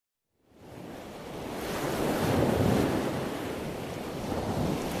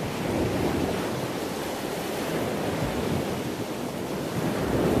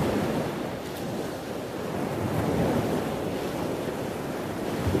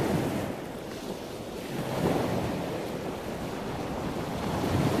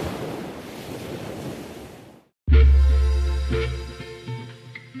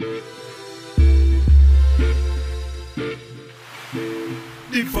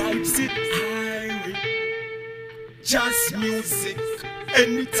vibes it high, jazz music,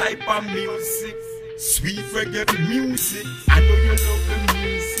 any type of music, sweet reggae music. I know you love the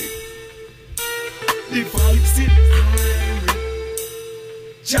music. The vibes it high,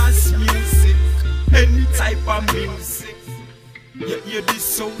 jazz music, any type of music. You hear the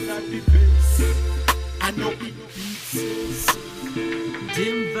sound of the bass. I know it beats so sweet.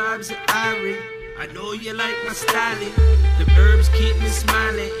 Dim vibes are airy. I know you like my styling. The herbs keep me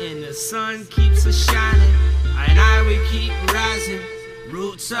smiling and the sun keeps us shining. And I will keep rising.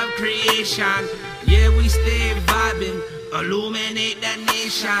 Roots of creation. Yeah, we stay vibing. Illuminate the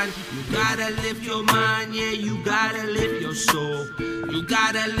nation. You gotta lift your mind, yeah, you gotta lift your soul. You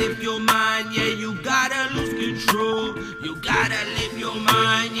gotta lift your mind, yeah, you gotta lose control. You gotta lift your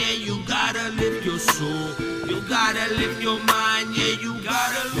mind, yeah, you gotta lift your soul. You gotta lift your mind, yeah, you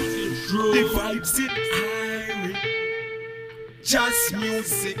gotta lose control. The vibes it high, jazz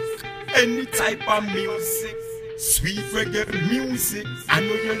music, any type of music, sweet reggae music. I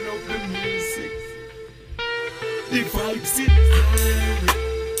know you love the music. The vibes it high,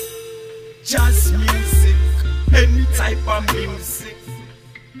 jazz music, any type of music.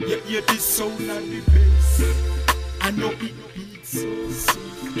 You hear the sound of the bass. I know it beats so sweet.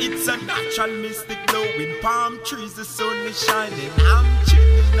 It's a natural mystic glowing, palm trees, the sun is shining. I'm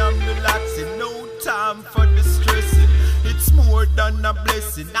chilling, I'm relaxing, no time for the stressing. It's more than a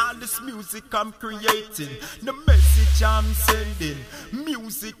blessing, all this music I'm creating, the message I'm sending.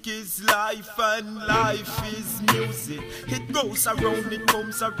 Music is life and life is music. It goes around, it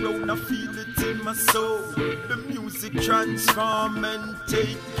comes around, I feel it in my soul. The music transform and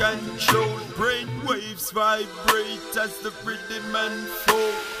take control. Brain waves vibrate as the rhythm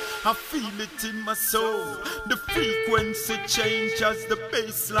unfolds. I feel it in my soul. The frequency change as the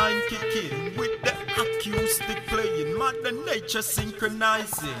bass line kick in, with the acoustic playing, Mother Nature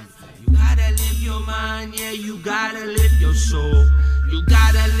synchronizing. You gotta lift your mind, yeah, you gotta lift your soul. You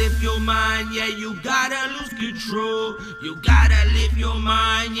gotta lift your mind, yeah, you gotta lose control. You gotta lift your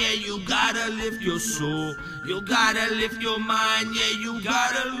mind, yeah, you gotta lift your soul. You gotta lift your mind, yeah, you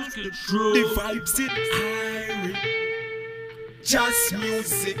gotta lose control. The vibes it high, jazz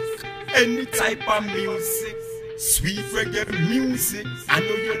music, any type of music, sweet reggae music. I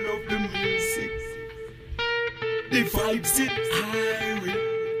know you love the music. The vibes it high,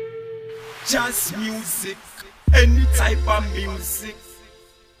 jazz music, any type of music.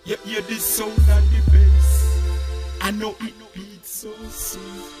 You hear the sound of the bass. I know it beats so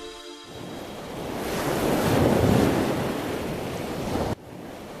sweet.